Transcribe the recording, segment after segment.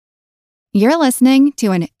You're listening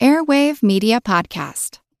to an Airwave Media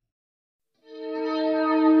Podcast.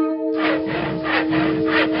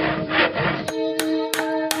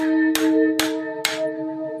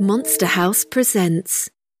 Monster House presents.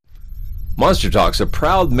 Monster Talk's a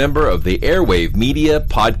proud member of the Airwave Media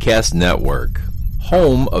Podcast Network,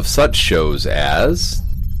 home of such shows as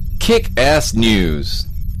Kick-Ass News,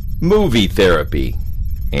 Movie Therapy,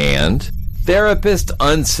 and Therapist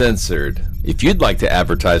Uncensored. If you'd like to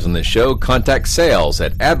advertise on this show, contact sales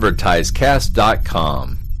at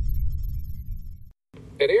advertisecast.com.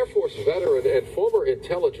 An Air Force veteran and former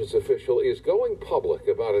intelligence official is going public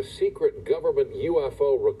about a secret government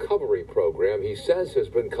UFO recovery program he says has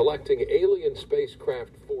been collecting alien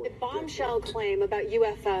spacecraft for... A bombshell claim about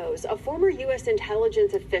UFOs. A former U.S.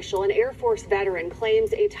 intelligence official and Air Force veteran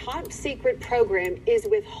claims a top-secret program is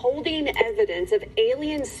withholding evidence of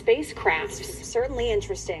alien spacecraft. Certainly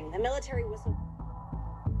interesting. The military whistle...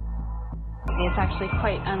 It's actually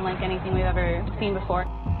quite unlike anything we've ever seen before.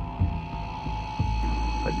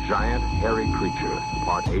 A giant, hairy creature,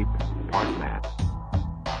 part ape, part man.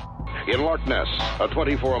 In Loch Ness, a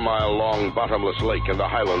 24-mile-long bottomless lake in the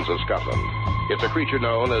Highlands of Scotland. It's a creature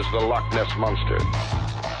known as the Loch Ness Monster.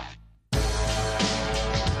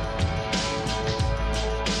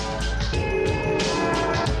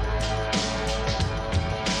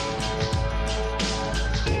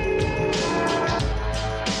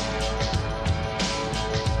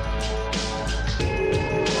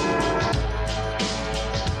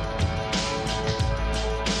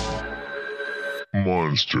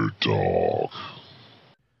 Monster Talk.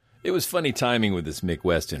 It was funny timing with this Mick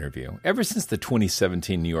West interview. Ever since the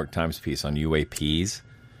 2017 New York Times piece on UAPs,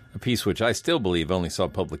 a piece which I still believe only saw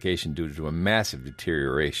publication due to a massive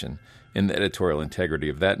deterioration in the editorial integrity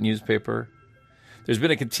of that newspaper, there's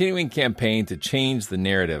been a continuing campaign to change the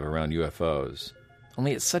narrative around UFOs.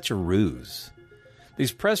 Only it's such a ruse.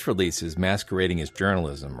 These press releases masquerading as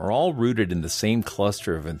journalism are all rooted in the same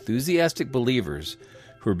cluster of enthusiastic believers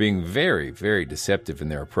who are being very, very deceptive in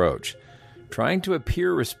their approach, trying to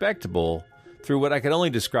appear respectable through what I can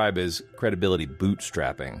only describe as credibility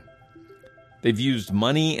bootstrapping. They've used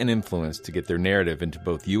money and influence to get their narrative into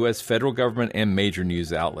both U.S. federal government and major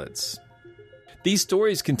news outlets. These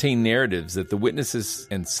stories contain narratives that the witnesses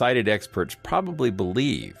and cited experts probably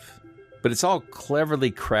believe, but it's all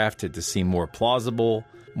cleverly crafted to seem more plausible,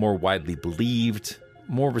 more widely believed,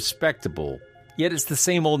 more respectable, yet it's the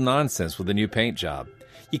same old nonsense with a new paint job.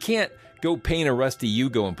 You can't go paint a rusty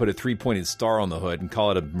Yugo and put a three-pointed star on the hood and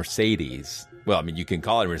call it a Mercedes. Well, I mean, you can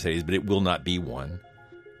call it a Mercedes, but it will not be one.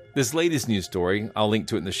 This latest news story, I'll link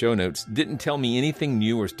to it in the show notes, didn't tell me anything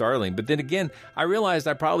new or startling, but then again, I realized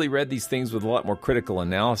I probably read these things with a lot more critical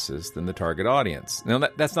analysis than the target audience. Now,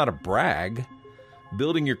 that's not a brag.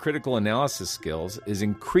 Building your critical analysis skills is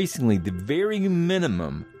increasingly the very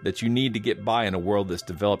minimum that you need to get by in a world that's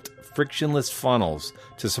developed frictionless funnels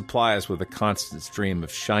to supply us with a constant stream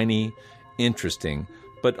of shiny, interesting,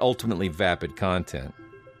 but ultimately vapid content.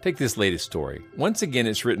 Take this latest story. Once again,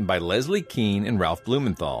 it's written by Leslie Kean and Ralph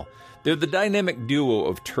Blumenthal. They're the dynamic duo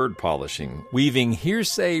of turd polishing, weaving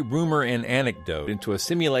hearsay, rumor, and anecdote into a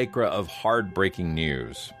simulacra of hard-breaking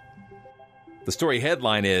news. The story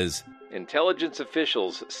headline is, Intelligence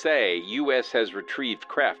officials say U.S. has retrieved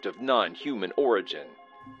craft of non-human origin.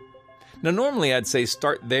 Now, normally I'd say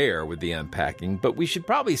start there with the unpacking, but we should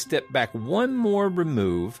probably step back one more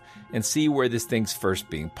remove and see where this thing's first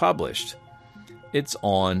being published. It's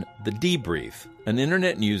on The Debrief, an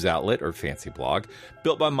internet news outlet or fancy blog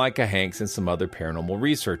built by Micah Hanks and some other paranormal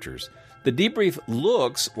researchers. The Debrief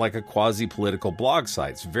looks like a quasi-political blog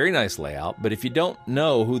site. It's a very nice layout, but if you don't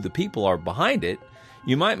know who the people are behind it,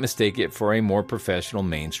 you might mistake it for a more professional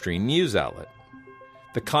mainstream news outlet.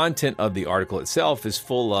 The content of the article itself is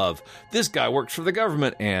full of, this guy works for the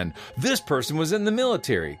government and this person was in the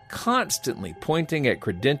military, constantly pointing at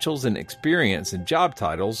credentials and experience and job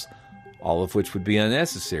titles, all of which would be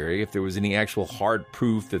unnecessary if there was any actual hard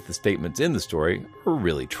proof that the statements in the story are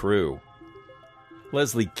really true.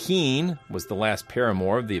 Leslie Kean was the last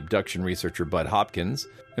paramour of the abduction researcher Bud Hopkins,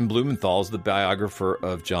 and Blumenthal's the biographer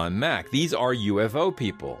of John Mack. These are UFO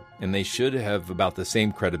people, and they should have about the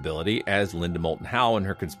same credibility as Linda Moulton Howe and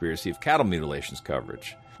her conspiracy of cattle mutilations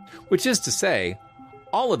coverage. Which is to say,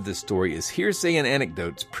 all of this story is hearsay and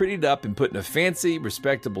anecdotes prettied up and put in a fancy,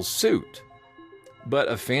 respectable suit. But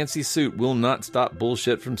a fancy suit will not stop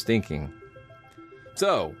bullshit from stinking.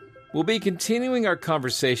 So, we'll be continuing our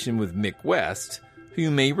conversation with Mick West, who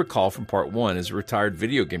you may recall from Part 1 is a retired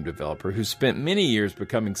video game developer who spent many years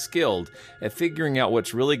becoming skilled at figuring out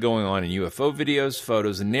what's really going on in UFO videos,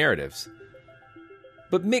 photos, and narratives.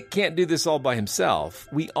 But Mick can't do this all by himself.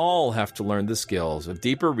 We all have to learn the skills of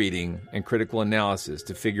deeper reading and critical analysis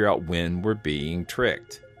to figure out when we're being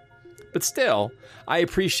tricked. But still, I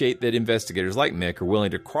appreciate that investigators like Mick are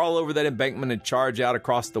willing to crawl over that embankment and charge out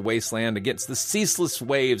across the wasteland against the ceaseless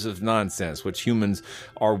waves of nonsense which humans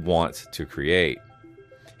are wont to create.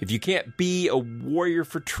 If you can't be a warrior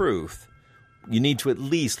for truth, you need to at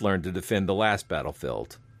least learn to defend the last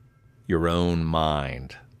battlefield, your own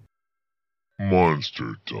mind.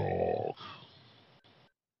 Monster Dog.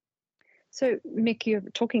 So, Mick, you're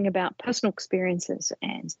talking about personal experiences,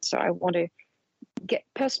 and so I want to get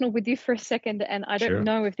personal with you for a second. And I don't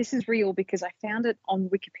know if this is real because I found it on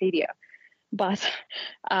Wikipedia, but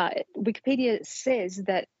Wikipedia says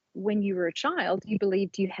that when you were a child, you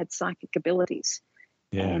believed you had psychic abilities.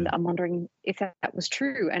 Yeah. And I'm wondering if that was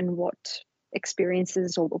true and what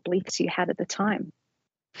experiences or beliefs you had at the time.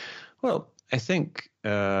 Well, I think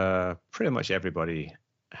pretty much everybody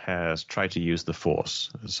has tried to use the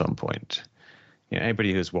Force at some point. You know,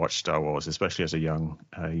 anybody who's watched Star Wars, especially as a young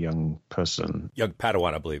person, young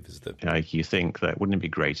Padawan, I believe, is the you think that wouldn't it be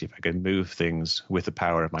great if I could move things with the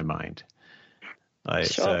power of my mind? Sure.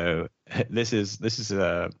 So this is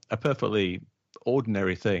a perfectly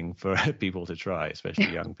ordinary thing for people to try,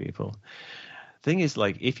 especially young people. Thing is,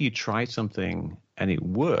 like, if you try something and it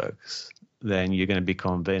works, then you're going to be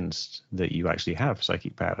convinced that you actually have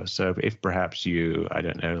psychic powers. So if perhaps you're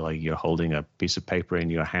holding a piece of paper in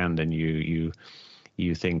your hand and you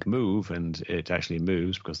think move and it actually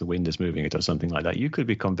moves because the wind is moving, it does something like that, you could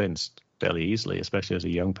be convinced fairly easily, especially as a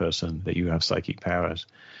young person, that you have psychic powers.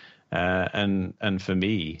 And for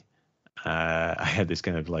me, I had this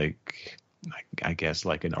kind of I guess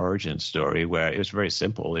like an origin story where it was very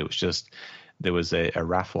simple. It was just, there was a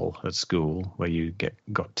raffle at school where you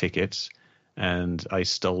got tickets, and I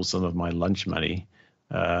stole some of my lunch money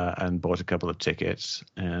and bought a couple of tickets.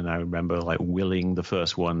 And I remember willing the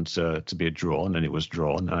first one to be drawn, and it was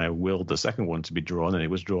drawn. And I willed the second one to be drawn, and it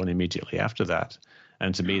was drawn immediately after that.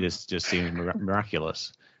 And to me, this just seemed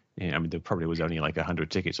miraculous. I mean, there probably was only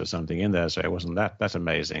 100 tickets or something in there, so it wasn't that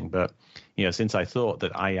amazing. But since I thought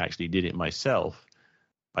that I actually did it myself,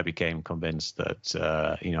 I became convinced that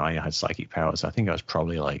I had psychic powers. I think I was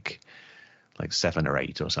probably like 7 or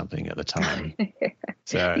 8 or something at the time.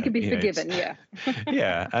 So you can be forgiven, yeah.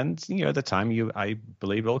 Yeah, and at the time I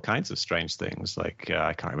believed all kinds of strange things. I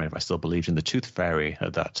can't remember if I still believed in the tooth fairy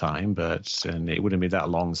at that time, and it wouldn't be that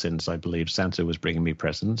long since I believed Santa was bringing me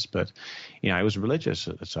presents. But I was religious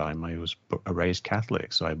at the time. I was raised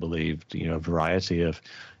Catholic, so I believed a variety of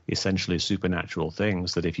essentially supernatural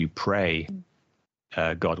things that if you pray,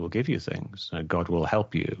 God will give you things. God will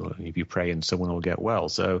help you. If you pray, and someone will get well.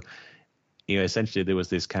 So essentially there was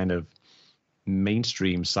this kind of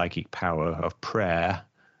mainstream psychic power of prayer,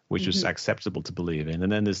 which was acceptable to believe in.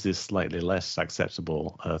 And then there's this slightly less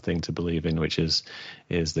acceptable thing to believe in, which is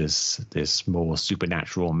this more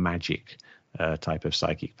supernatural magic type of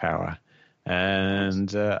psychic power.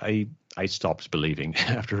 And I stopped believing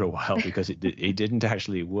after a while because it didn't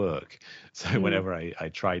actually work. So whenever I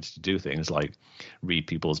tried to do things like read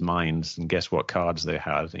people's minds and guess what cards they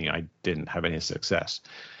had, I didn't have any success.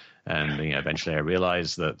 And eventually I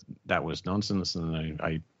realized that was nonsense, and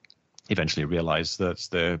I eventually realized that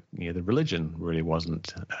the religion really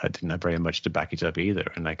didn't have very much to back it up either,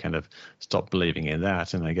 and I kind of stopped believing in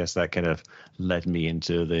that. And I guess that kind of led me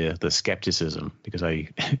into the skepticism, because I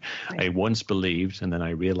once believed, and then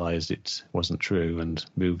I realized it wasn't true, and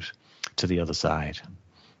moved to the other side.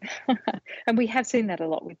 And we have seen that a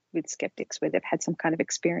lot with skeptics, where they've had some kind of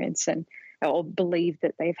experience or believe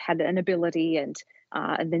that they've had an ability, and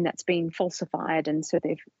then that's been falsified, and so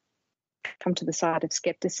they've come to the side of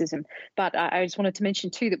skepticism. But I just wanted to mention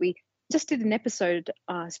too that we just did an episode,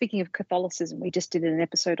 speaking of Catholicism, we just did an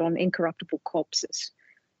episode on incorruptible corpses.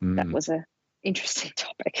 That was an interesting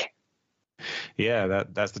topic. Yeah,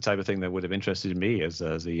 that's the type of thing that would have interested me as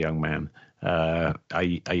a young man.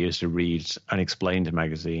 I used to read Unexplained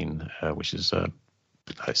magazine, which is a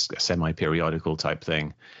semi-periodical type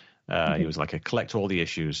thing. It was like a collect all the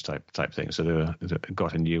issues type thing. So they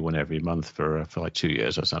got a new one every month for 2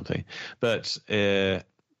 years or something. But they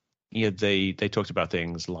talked about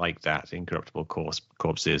things like that, incorruptible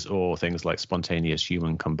corpses, or things like spontaneous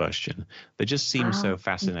human combustion. They just seem so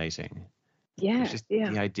fascinating. Yeah, it's just the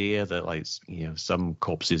idea that some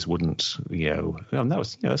corpses wouldn't,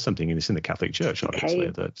 that's something in the Catholic Church, obviously,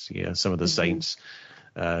 that some of the saints,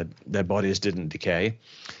 their bodies didn't decay.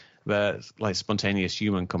 But spontaneous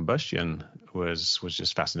human combustion was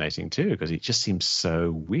just fascinating too, because it just seems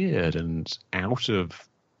so weird and out of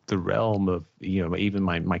the realm of even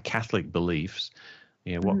my Catholic beliefs.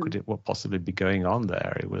 What possibly be going on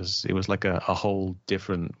there? It was like a whole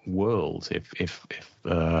different world if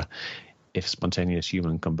spontaneous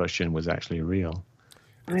human combustion was actually real.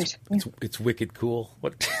 Right. It's wicked cool.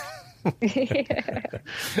 What?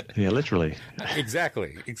 Yeah, literally.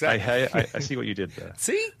 Exactly. I see what you did there.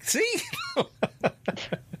 See.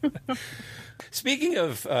 Speaking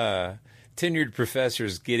of tenured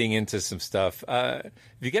professors getting into some stuff, have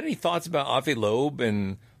you got any thoughts about Avi Loeb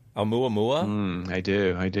and Oumuamua? I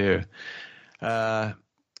do.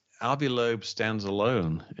 Avi Loeb stands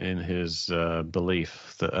alone in his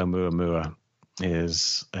belief that Oumuamua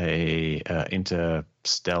is a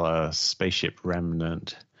interstellar spaceship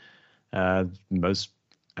remnant. Most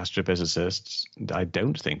astrophysicists, I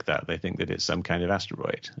don't think that. They think that it's some kind of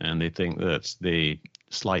asteroid, and they think that the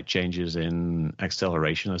slight changes in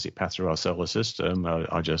acceleration as it passes through our solar system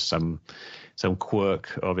are just some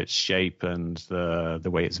quirk of its shape and the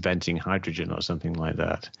way it's venting hydrogen or something like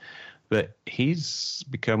that. But he's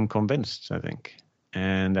become convinced, I think,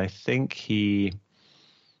 and I think he's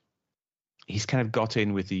kind of got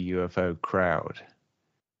in with the UFO crowd.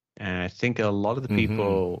 And I think a lot of the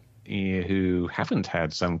people who haven't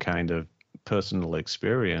had some kind of personal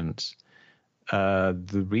experience,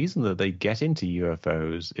 the reason that they get into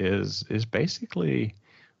UFOs is basically the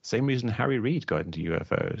same reason Harry Reid got into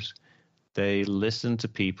UFOs. They listen to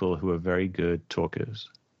people who are very good talkers,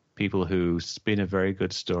 people who spin a very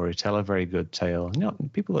good story, tell a very good tale.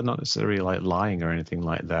 People are not necessarily like lying or anything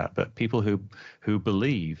like that, but people who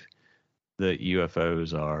believe that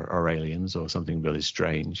UFOs are aliens or something really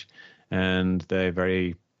strange, and they're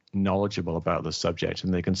very knowledgeable about the subject,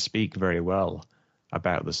 and they can speak very well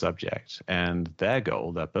about the subject. And their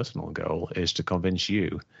personal goal, is to convince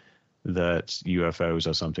you that UFOs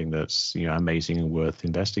are something that's amazing and worth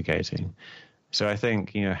investigating. So I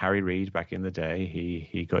think Harry Reid back in the day,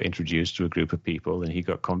 he got introduced to a group of people and he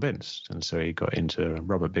got convinced, and so he got into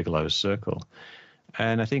Robert Bigelow's circle.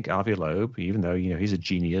 And I think Avi Loeb, even though he's a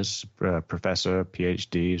genius, professor,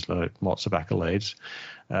 PhD, he's like lots of accolades,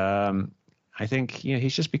 I think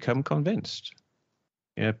he's just become convinced.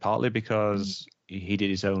 Partly because he did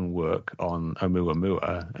his own work on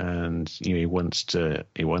Oumuamua, and he wants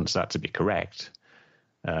that to be correct.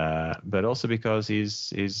 But also because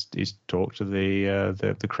he's talked to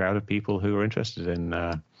the crowd of people who are interested in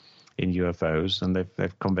UFOs, and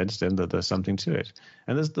they've convinced him that there's something to it.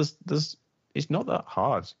 And there's it's not that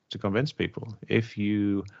hard to convince people. If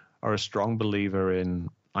you are a strong believer in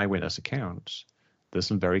eyewitness accounts, there's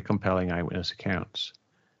some very compelling eyewitness accounts,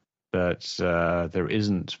 but there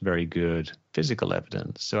isn't very good physical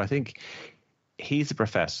evidence. So I think he's a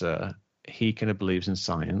professor. He kind of believes in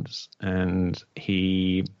science, and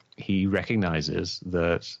he recognizes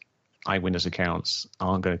that eyewitness accounts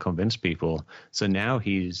aren't going to convince people. So now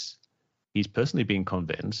he's personally being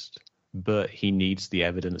convinced, but he needs the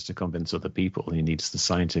evidence to convince other people. He needs the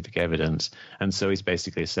scientific evidence. And so he's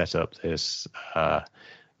basically set up this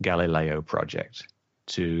Galileo project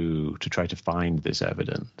to try to find this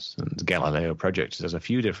evidence. And the Galileo project has a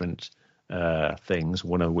few different things,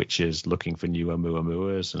 one of which is looking for new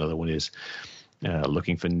Oumuamuas. Another one is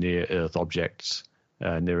looking for near-Earth objects,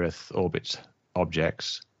 near-Earth orbit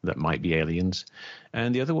objects that might be aliens.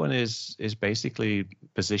 And the other one is basically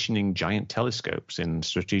positioning giant telescopes in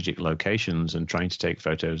strategic locations and trying to take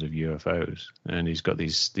photos of UFOs. And he's got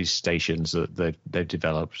these stations that they've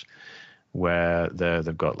developed where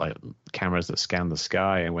they've got like cameras that scan the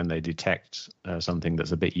sky, and when they detect something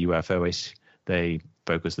that's a bit UFO-ish, they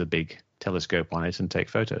focus the big telescope on it and take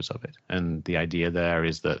photos of it. And the idea there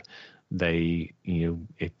is that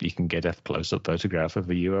if you can get a close-up photograph of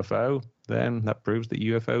a UFO, then that proves that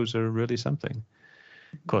UFOs are really something.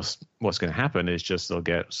 Of course, what's going to happen is just they'll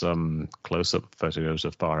get some close-up photos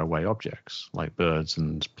of faraway objects like birds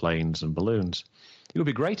and planes and balloons. It would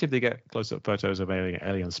be great if they get close-up photos of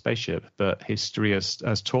alien spaceship, but history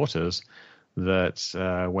has taught us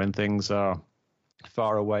that when things are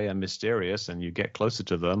far away and mysterious and you get closer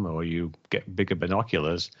to them or you get bigger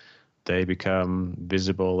binoculars, they become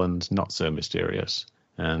visible and not so mysterious.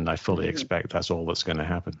 And I fully expect that's all that's going to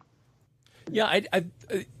happen. Yeah, I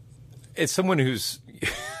as someone who's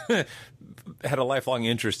had a lifelong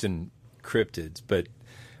interest in cryptids, but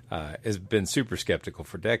has been super skeptical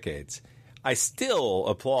for decades, I still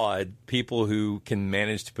applaud people who can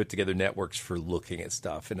manage to put together networks for looking at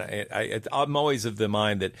stuff. And I'm always of the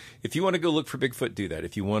mind that if you want to go look for Bigfoot, do that.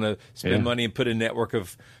 If you want to spend money and put a network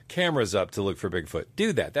of cameras up to look for Bigfoot,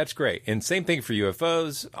 do that. That's great. And same thing for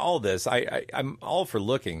UFOs, all this. I'm all for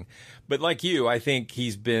looking. But like you, I think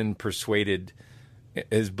he's been persuaded,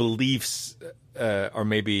 his beliefs are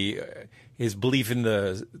maybe his belief in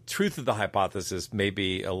the truth of the hypothesis may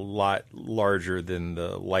be a lot larger than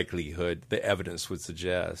the likelihood the evidence would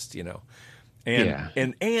suggest, you know.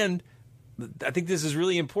 And I think this is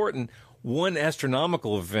really important. One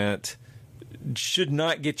astronomical event should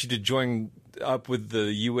not get you to join up with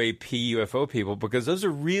the UAP, UFO people, because those are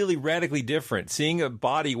really radically different. Seeing a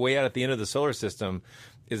body way out at the end of the solar system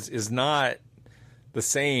is not the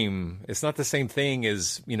same. It's not the same thing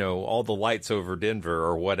as, you know, all the lights over Denver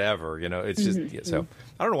or whatever. You know, it's just so.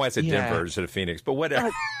 I don't know why I said Denver instead of Phoenix, but whatever.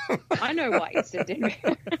 I know why you said Denver.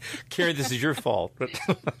 Karen, this is your fault. But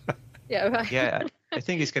yeah, I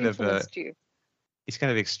think he's kind of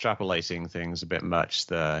extrapolating things a bit much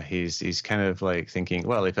there. He's kind of like thinking,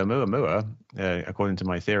 well, if Oumuamua, according to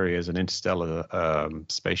my theory, is an interstellar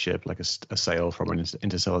spaceship, like a sail from an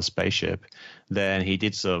interstellar spaceship, then he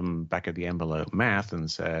did some back of the envelope math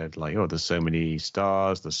and said, like, oh, there's so many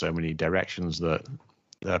stars, there's so many directions that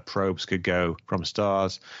probes could go from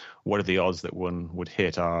stars. What are the odds that one would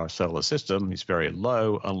hit our solar system? It's very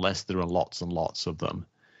low unless there are lots and lots of them.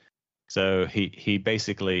 So he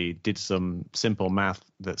basically did some simple math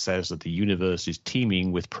that says that the universe is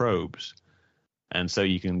teeming with probes. And so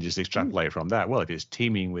you can just extrapolate from that. Well, if it's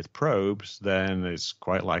teeming with probes, then it's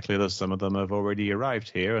quite likely that some of them have already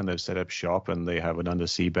arrived here and they've set up shop and they have an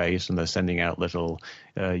undersea base and they're sending out little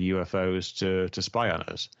UFOs to spy on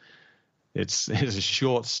us. It's a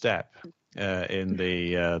short step in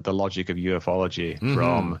the logic of ufology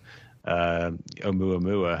from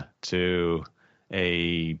Oumuamua to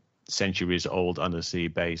a centuries-old undersea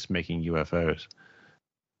base making UFOs.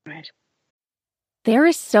 Right. There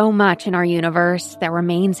is so much in our universe that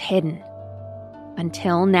remains hidden.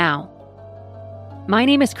 Until now. My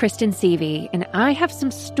name is Kristen Seavey, and I have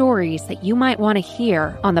some stories that you might want to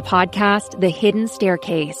hear on the podcast The Hidden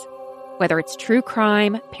Staircase. Whether it's true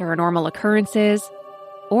crime, paranormal occurrences,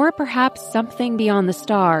 or perhaps something beyond the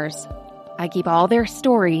stars, I keep all their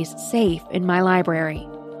stories safe in my library.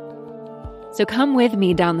 So come with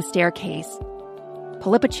me down the staircase.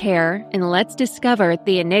 Pull up a chair and let's discover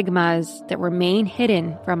the enigmas that remain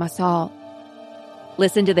hidden from us all.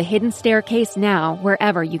 Listen to The Hidden Staircase now,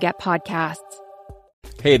 wherever you get podcasts.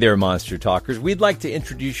 Hey there, Monster Talkers. We'd like to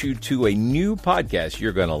introduce you to a new podcast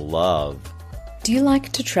you're going to love. Do you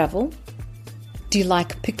like to travel? Do you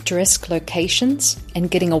like picturesque locations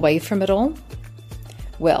and getting away from it all?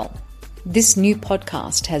 Well, this new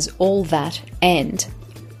podcast has all that and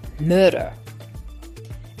murder.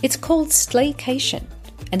 It's called Slaycation,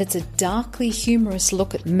 and it's a darkly humorous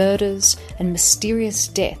look at murders and mysterious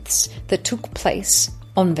deaths that took place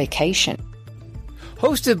on vacation.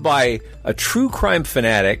 Hosted by a true crime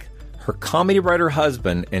fanatic, her comedy writer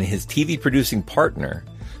husband, and his TV producing partner,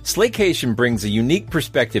 Slaycation brings a unique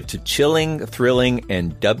perspective to chilling, thrilling,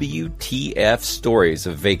 and WTF stories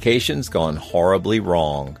of vacations gone horribly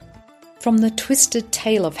wrong. From the twisted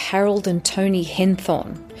tale of Harold and Tony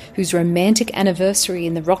Henthorne, whose romantic anniversary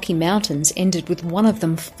in the Rocky Mountains ended with one of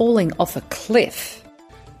them falling off a cliff,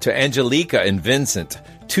 to Angelica and Vincent,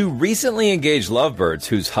 two recently engaged lovebirds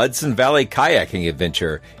whose Hudson Valley kayaking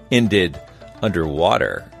adventure ended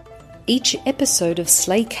underwater. Each episode of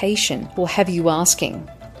Slaycation will have you asking,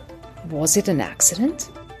 was it an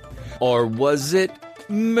accident? Or was it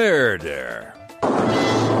murder?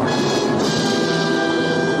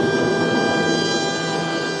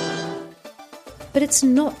 But it's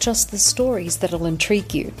not just the stories that'll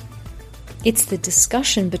intrigue you. It's the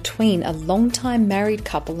discussion between a long-time married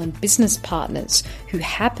couple and business partners who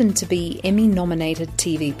happen to be Emmy-nominated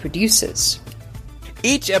TV producers.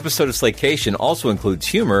 Each episode of Slaycation also includes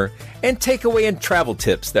humor and takeaway and travel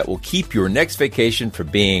tips that will keep your next vacation from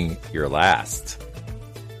being your last.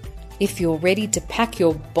 If you're ready to pack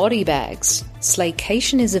your body bags,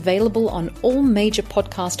 Slaycation is available on all major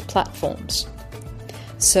podcast platforms.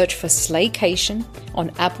 Search for Slaycation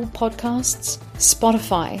on Apple Podcasts,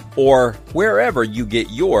 Spotify, or wherever you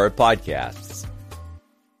get your podcasts.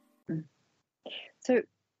 So,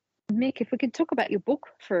 Mick, if we could talk about your book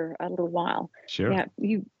for a little while. Sure. Yeah,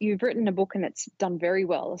 you've written a book and it's done very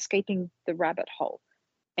well, Escaping the Rabbit Hole.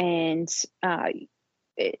 And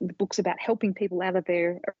the book's about helping people out of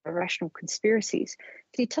their irrational conspiracies.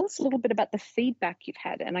 Can you tell us a little bit about the feedback you've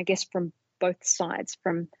had, and I guess from both sides,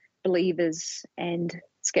 from believers and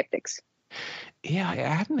skeptics? Yeah, I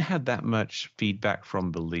hadn't had that much feedback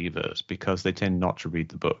from believers because they tend not to read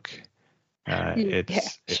the book.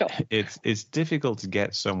 It's difficult to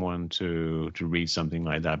get someone to read something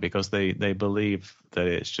like that because they believe that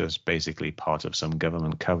it's just basically part of some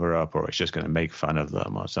government cover up, or it's just going to make fun of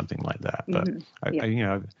them or something like that. But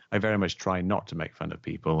I very much try not to make fun of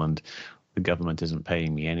people, and the government isn't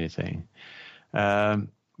paying me anything.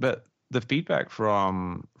 But the feedback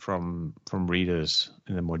from readers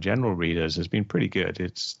and the more general readers has been pretty good.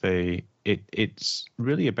 It's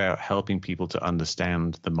really about helping people to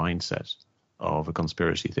understand the mindset of a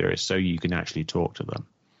conspiracy theorist, so you can actually talk to them,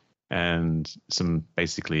 and some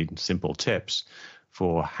basically simple tips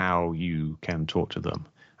for how you can talk to them.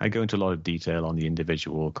 I go into a lot of detail on the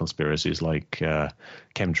individual conspiracies like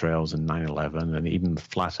chemtrails and 9/11 and even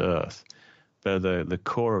flat Earth. But the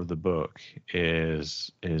core of the book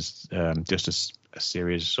is just a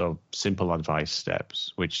series of simple advice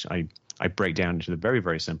steps, which I break down into the very,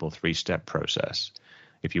 very simple 3-step process.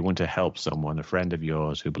 If you want to help someone, a friend of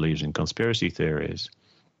yours who believes in conspiracy theories,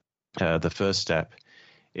 the first step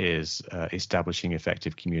is establishing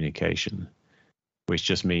effective communication, which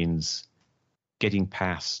just means getting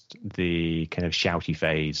past the kind of shouty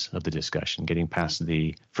phase of the discussion, getting past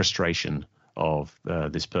the frustration of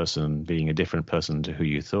this person being a different person to who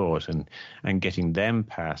you thought, and getting them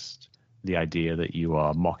past the idea that you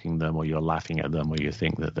are mocking them or you're laughing at them or you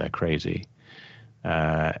think that they're crazy.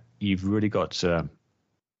 You've really got to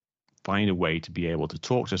find a way to be able to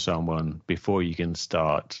talk to someone before you can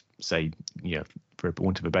start, say, for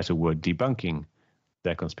want of a better word, debunking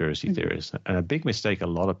their conspiracy theories. And a big mistake a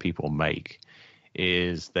lot of people make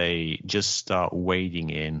is they just start wading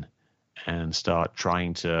in and start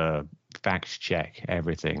trying to fact check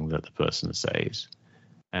everything that the person says.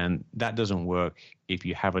 And that doesn't work if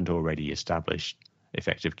you haven't already established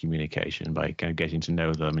effective communication by kind of getting to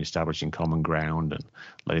know them, establishing common ground and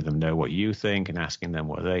letting them know what you think and asking them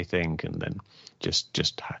what they think, and then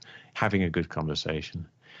just having a good conversation.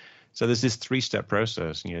 So there's this 3-step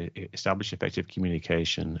process. Establish effective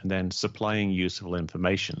communication, and then supplying useful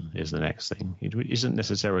information is the next thing. It isn't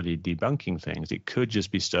necessarily debunking things. It could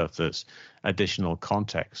just be stuff that's additional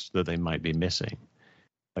context that they might be missing.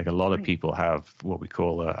 Like a lot of people have what we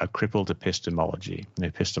call a crippled epistemology. And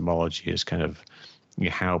epistemology is kind of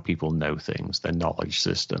how people know things, their knowledge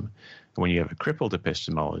system. And when you have a crippled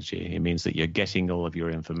epistemology, it means that you're getting all of your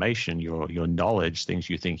information, your knowledge, things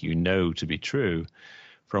you think you know to be true,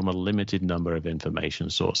 from a limited number of information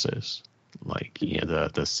sources. Like,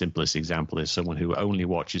 the simplest example is someone who only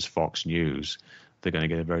watches Fox News. They're going to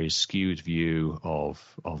get a very skewed view of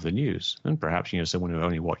the news. And perhaps, someone who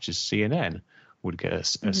only watches CNN would get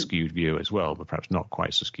a skewed view as well, but perhaps not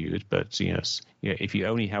quite so skewed. But yes, if you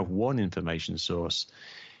only have one information source,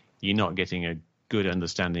 you're not getting a good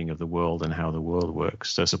understanding of the world and how the world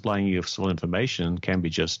works. So supplying useful information can be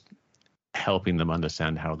just helping them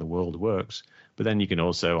understand how the world works. But then you can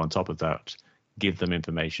also, on top of that, give them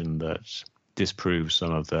information that disproves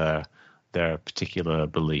some of their particular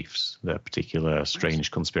beliefs, their particular strange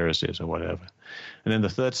conspiracies or whatever. And then the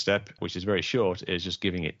third step, which is very short, is just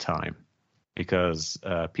giving it time. Because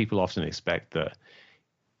people often expect that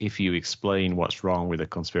if you explain what's wrong with a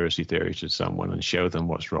conspiracy theory to someone and show them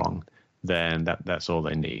what's wrong, then that's all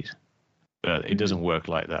they need. But it doesn't work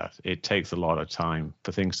like that. It takes a lot of time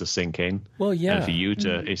for things to sink in. Well, yeah. And for you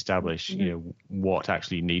to establish, what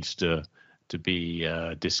actually needs to be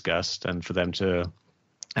discussed, and for them to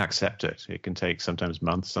accept it. It can take sometimes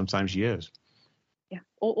months, sometimes years. Yeah,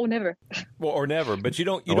 or never. Well, or never. But you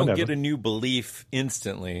don't get a new belief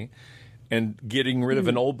instantly. And getting rid of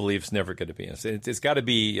an old belief's never going to be. It's got to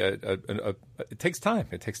be. It takes time.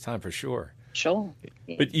 It takes time for sure. Sure.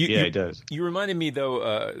 But it does. You reminded me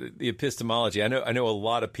though, the epistemology. I know a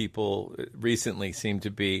lot of people recently seem to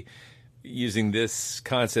be using this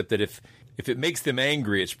concept that if it makes them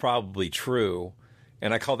angry, it's probably true.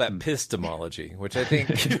 And I call that epistemology, which I think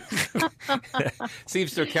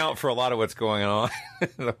seems to account for a lot of what's going on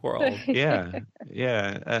in the world. Yeah.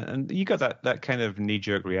 And you got that kind of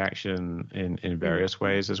knee-jerk reaction in various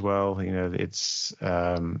ways as well. It's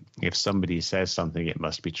if somebody says something, it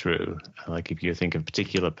must be true. Like if you think a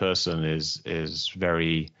particular person is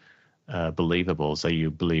very believable, so you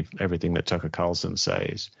believe everything that Tucker Carlson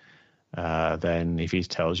says, then if he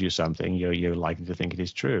tells you something, you're likely to think it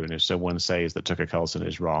is true. And if someone says that Tucker Carlson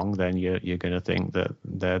is wrong, then you're going to think that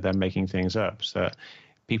they're making things up. So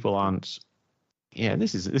people aren't. Yeah,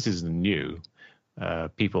 this is new.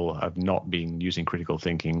 People have not been using critical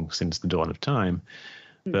thinking since the dawn of time,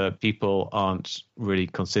 but people aren't really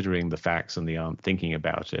considering the facts and they aren't thinking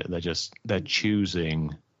about it. They're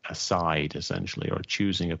choosing a side, essentially, or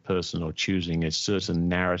choosing a person or choosing a certain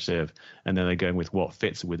narrative, and then they're going with what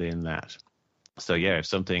fits within that. So if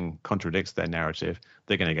something contradicts their narrative,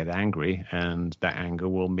 they're going to get angry, and that anger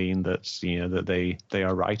will mean that that they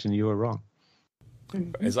are right and you are wrong.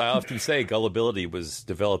 As I often say, gullibility was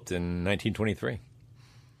developed in 1923.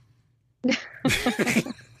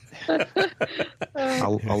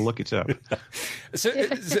 I'll look it up.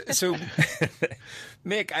 So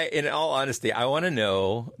Mick, in all honesty, I want to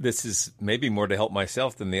know, this is maybe more to help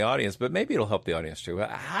myself than the audience, but maybe it'll help the audience too.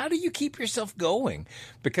 How do you keep yourself going?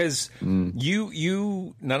 Because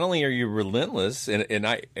you not only are you relentless,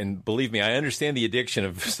 and believe me, I understand the addiction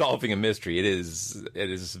of solving a mystery. It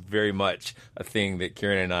is very much a thing that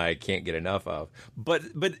Kieran and I can't get enough of. But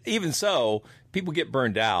even so, people get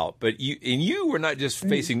burned out. But you were not just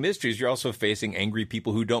facing mysteries; you're also facing angry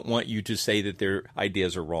people who don't want you to say that their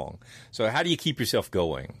ideas are wrong. So how do you keep yourself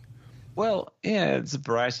going? Well, yeah, it's a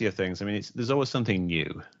variety of things. I mean, there's always something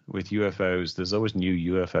new with UFOs. There's always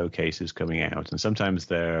new UFO cases coming out, and sometimes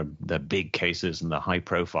they're big cases and they're high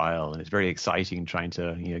profile, and it's very exciting trying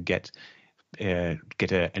to get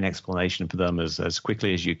an explanation for them as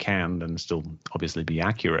quickly as you can and still obviously be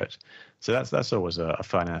accurate. So that's always a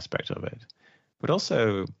fun aspect of it. But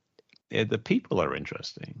also, the people are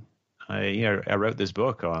interesting. I wrote this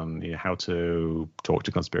book on how to talk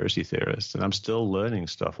to conspiracy theorists, and I'm still learning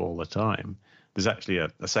stuff all the time. There's actually a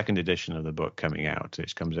second edition of the book coming out,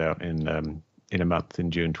 which comes out in a month,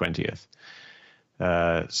 in June 20th.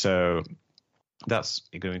 So that's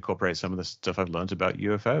going to incorporate some of the stuff I've learned about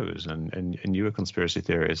UFOs and newer conspiracy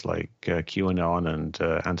theories like QAnon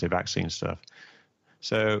and anti-vaccine stuff.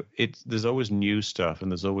 So there's always new stuff,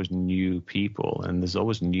 and there's always new people, and there's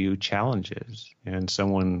always new challenges. And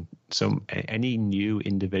any new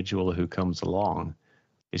individual who comes along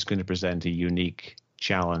is going to present a unique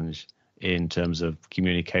challenge in terms of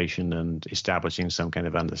communication and establishing some kind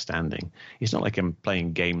of understanding. It's not like I'm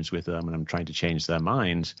playing games with them and I'm trying to change their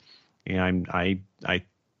minds. I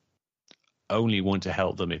only want to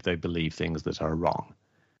help them if they believe things that are wrong.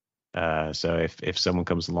 So if someone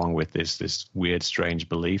comes along with this weird, strange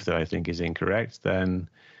belief that I think is incorrect, then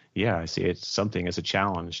yeah, I see it's something as a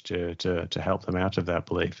challenge to help them out of that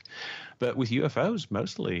belief. But with UFOs,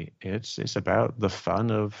 mostly it's about the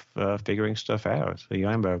fun of figuring stuff out.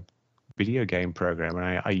 I'm a video game programmer,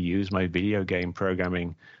 and I use my video game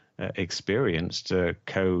programming experience to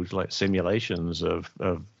code like simulations of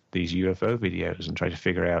these UFO videos and try to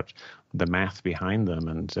figure out the math behind them.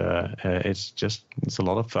 And it's a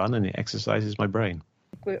lot of fun, and it exercises my brain.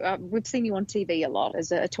 We've seen you on TV a lot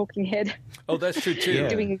as a talking head. Oh, that's true too.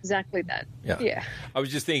 Doing exactly that. Yeah. I was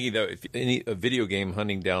just thinking though, if a video game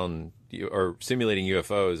hunting down or simulating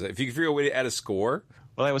UFOs, if you could figure a way to add a score.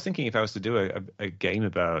 Well, I was thinking if I was to do a game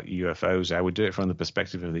about UFOs, I would do it from the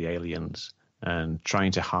perspective of the aliens and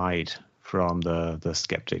trying to hide from the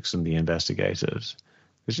skeptics and the investigators.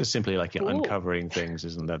 It's just simply like uncovering things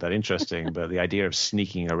isn't that interesting, but the idea of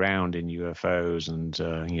sneaking around in UFOs and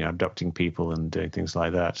abducting people and doing things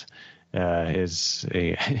like that is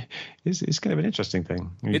kind of an interesting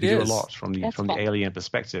thing. You can do a lot from the alien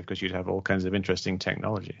perspective because you'd have all kinds of interesting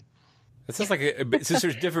technology. It sounds like since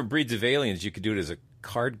there's different breeds of aliens, you could do it as a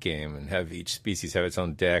card game and have each species have its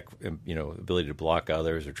own deck, and, ability to block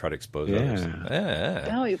others or try to expose others.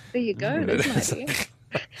 Oh, there you go. That's an idea.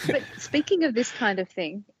 But speaking of this kind of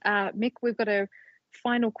thing, Mick, we've got a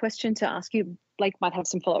final question to ask you. Blake might have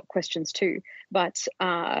some follow-up questions too, but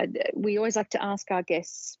we always like to ask our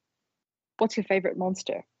guests, what's your favorite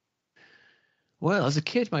monster? Well, as a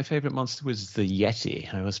kid, my favorite monster was the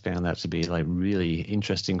Yeti. I always found that to be like really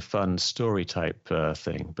interesting, fun story type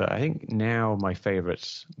thing. But I think now my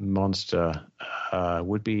favorite monster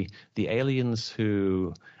would be the aliens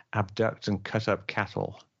who abduct and cut up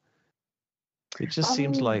cattle. It just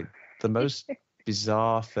seems like the most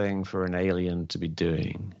bizarre thing for an alien to be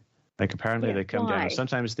doing. Like apparently they come down.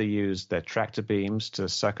 Sometimes they use their tractor beams to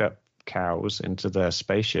suck up cows into their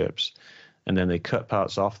spaceships, and then they cut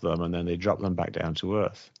parts off them, and then they drop them back down to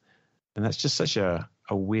Earth. And that's just such a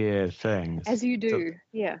weird thing. As you do,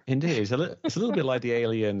 yeah. Indeed. It's a little bit like the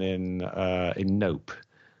alien in Nope,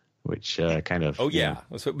 which kind of... Oh, yeah.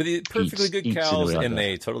 But they're perfectly good cows, and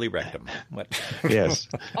they totally wrecked them. Yes.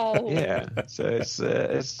 Oh. Yeah. So it's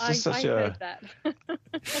just such a...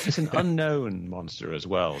 It's an unknown monster as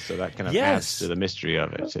well, so that kind of adds to the mystery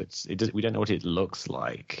of it. We don't know what it looks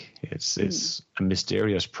like. It's a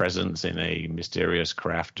mysterious presence in a mysterious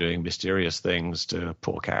craft doing mysterious things to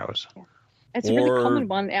poor cows. Yeah. It's a really common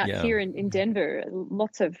one out here in Denver.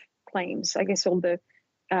 Lots of claims. I guess all the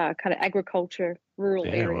kind of agriculture, rural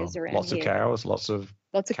areas around lots here. Lots of cows, lots of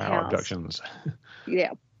cow abductions.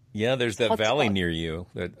 Yeah. Yeah, there's that valley near you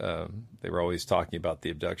that they were always talking about the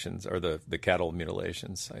abductions or the cattle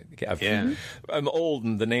mutilations. I'm old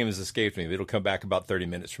and the name has escaped me. It'll come back about 30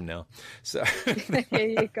 minutes from now. So there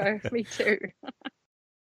you go. Me too.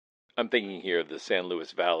 I'm thinking here of the San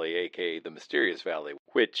Luis Valley, a.k.a. the Mysterious Valley,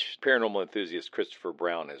 which paranormal enthusiast Christopher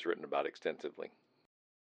Brown has written about extensively.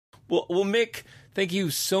 Well, Mick, thank you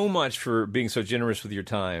so much for being so generous with your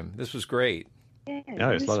time. This was great. Yeah, no,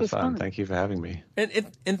 it's a lot of fun. Thank you for having me.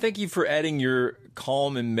 And thank you for adding your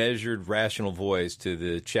calm and measured, rational voice to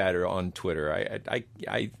the chatter on Twitter.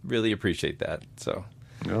 I really appreciate that. So.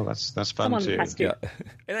 Oh, that's fun too. Yeah.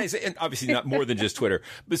 And obviously not more than just Twitter.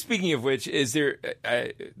 But speaking of which, is there?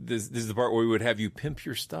 This is the part where we would have you pimp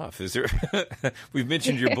your stuff. Is there? We've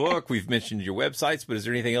mentioned your book, we've mentioned your websites, but is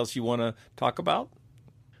there anything else you want to talk about?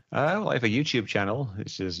 Well, I have a YouTube channel.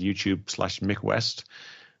 This is YouTube/MickWest.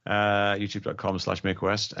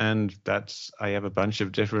 YouTube.com/MickWest, and I have a bunch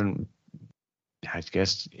of different, I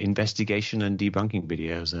guess, investigation and debunking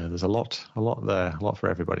videos. There's a lot there, a lot for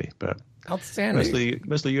everybody. But outstanding.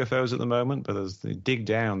 Mostly UFOs at the moment. But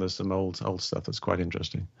there's some old stuff that's quite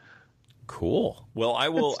interesting. Cool. Well, I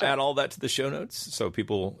will add all that to the show notes, so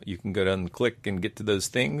you can go down and click and get to those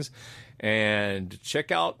things, and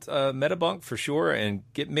check out Metabunk for sure, and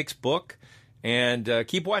get Mick's book, and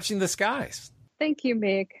keep watching the skies. Thank you,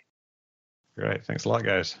 Mick. Great. Thanks a lot,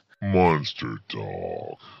 guys. Monster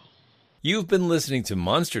Talk. You've been listening to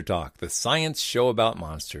Monster Talk, the science show about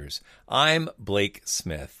monsters. I'm Blake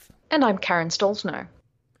Smith. And I'm Karen Stolzno.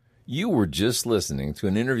 You were just listening to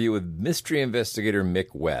an interview with mystery investigator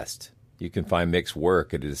Mick West. You can find Mick's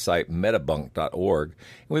work at his site metabunk.org,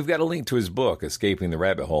 and we've got a link to his book, Escaping the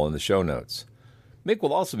Rabbit Hole, in the show notes. Mick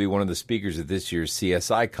will also be one of the speakers at this year's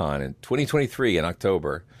CSI Con in 2023 in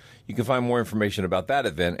October. You can find more information about that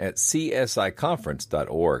event at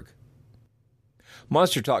csiconference.org.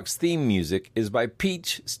 Monster Talk's theme music is by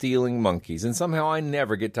Peach Stealing Monkeys, and somehow I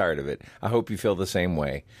never get tired of it. I hope you feel the same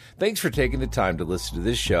way. Thanks for taking the time to listen to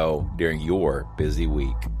this show during your busy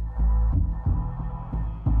week.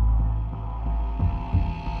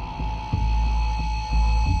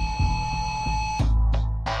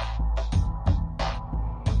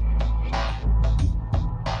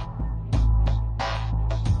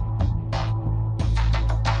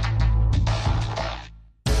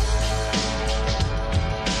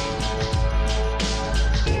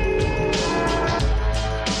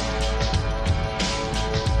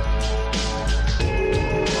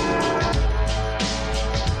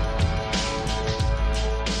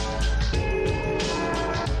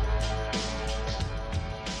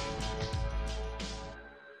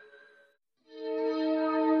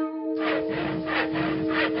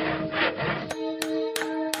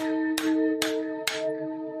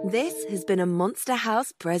 This has been a Monster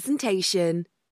House presentation.